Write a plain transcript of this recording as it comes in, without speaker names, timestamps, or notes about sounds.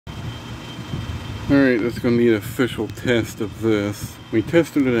Alright, that's going to be the official test of this. We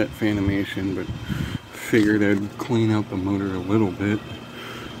tested it at Fanimation, but figured I'd clean out the motor a little bit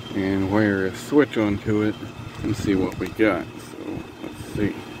and wire a switch onto it and see what we got. So, let's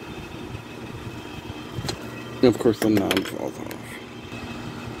see. Of course, the knob falls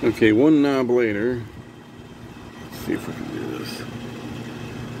off. Okay, one knob later. Let's see if we can do this.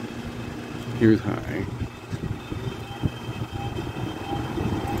 Here's high.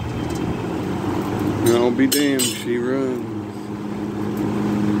 I'll be damned, she runs.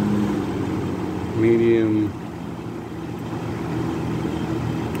 Medium.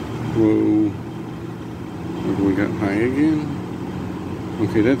 Whoa. What do we got? High again?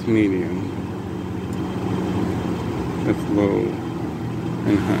 Okay, that's medium. That's low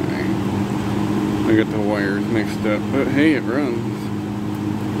and high. I got the wires mixed up, but hey, it runs.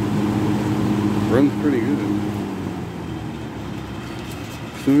 Runs pretty good.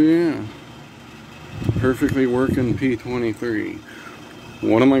 So yeah. Perfectly working P-23.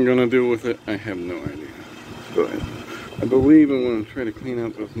 What am I going to do with it? I have no idea. But I believe I'm going to try to clean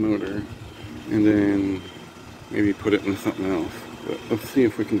out this motor and then maybe put it in something else. But let's see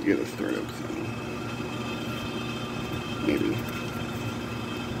if we can get a startup sound. Maybe.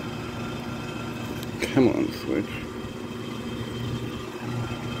 Come on, switch.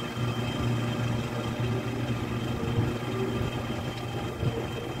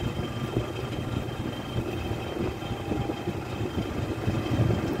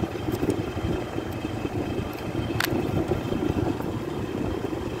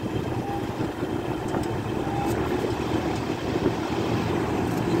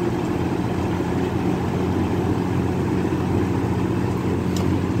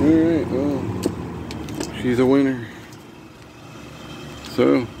 Alright, well, she's a winner.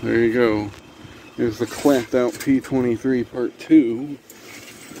 So, there you go. There's the clapped out P-23 Part 2.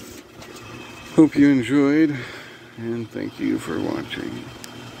 Hope you enjoyed, and thank you for watching.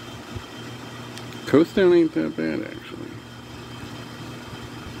 Coast down ain't that bad, actually.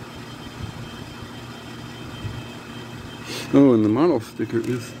 Oh, and the model sticker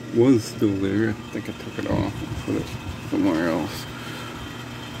was still there. I think I took it off and put it somewhere else.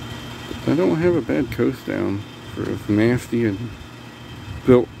 I don't have a bad coast down for as nasty and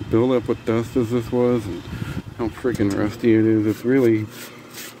built up with dust as this was, and how freaking rusty it is. It's really,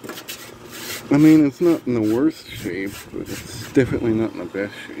 I mean, it's not in the worst shape, but it's definitely not in the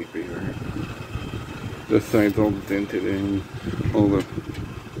best shape either. This side's all dented in, all the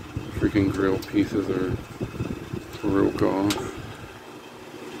freaking grill pieces are broke off.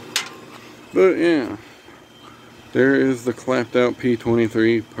 But yeah. There is the clapped out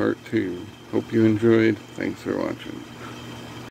P-23 Part 2. Hope you enjoyed. Thanks for watching.